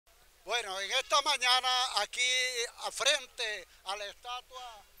Bueno, en esta mañana aquí frente a la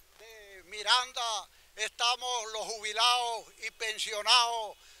estatua de Miranda estamos los jubilados y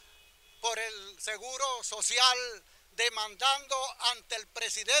pensionados por el Seguro Social demandando ante el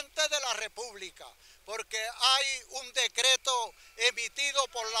presidente de la República, porque hay un decreto emitido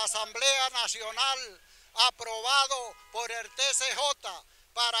por la Asamblea Nacional, aprobado por el TCJ,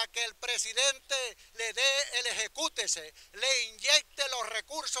 para que el presidente le dé el ejecútese, le inyecte los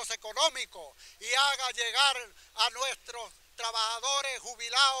recursos económicos y haga llegar a nuestros trabajadores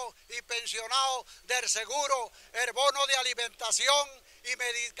jubilados y pensionados del seguro el bono de alimentación y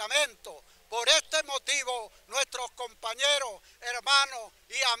medicamentos. Por este motivo, nuestros compañeros, hermanos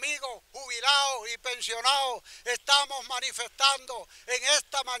y amigos jubilados y pensionados estamos manifestando en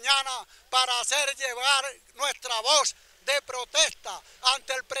esta mañana para hacer llevar nuestra voz de protesta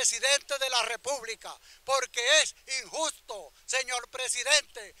ante el presidente de la República, porque es injusto, señor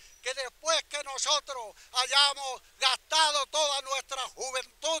presidente, que después que nosotros hayamos gastado toda nuestra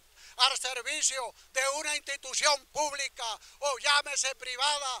juventud al servicio de una institución pública o llámese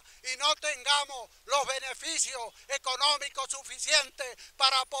privada y no tengamos los beneficios económicos suficientes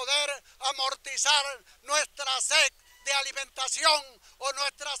para poder amortizar nuestra sed de alimentación o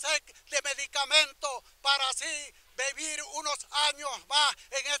nuestra sed de medicamentos para así vivir unos años más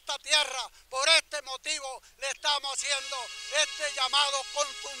en esta tierra. Por este motivo le estamos haciendo este llamado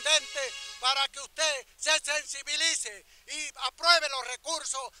contundente para que usted se sensibilice y apruebe los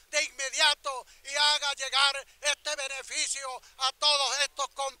recursos de inmediato y haga llegar este beneficio a todos estos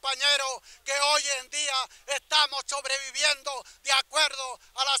compañeros que hoy en día estamos sobreviviendo de acuerdo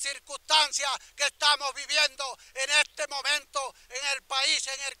a las circunstancias que estamos viviendo en este momento en el país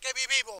en el que vivimos.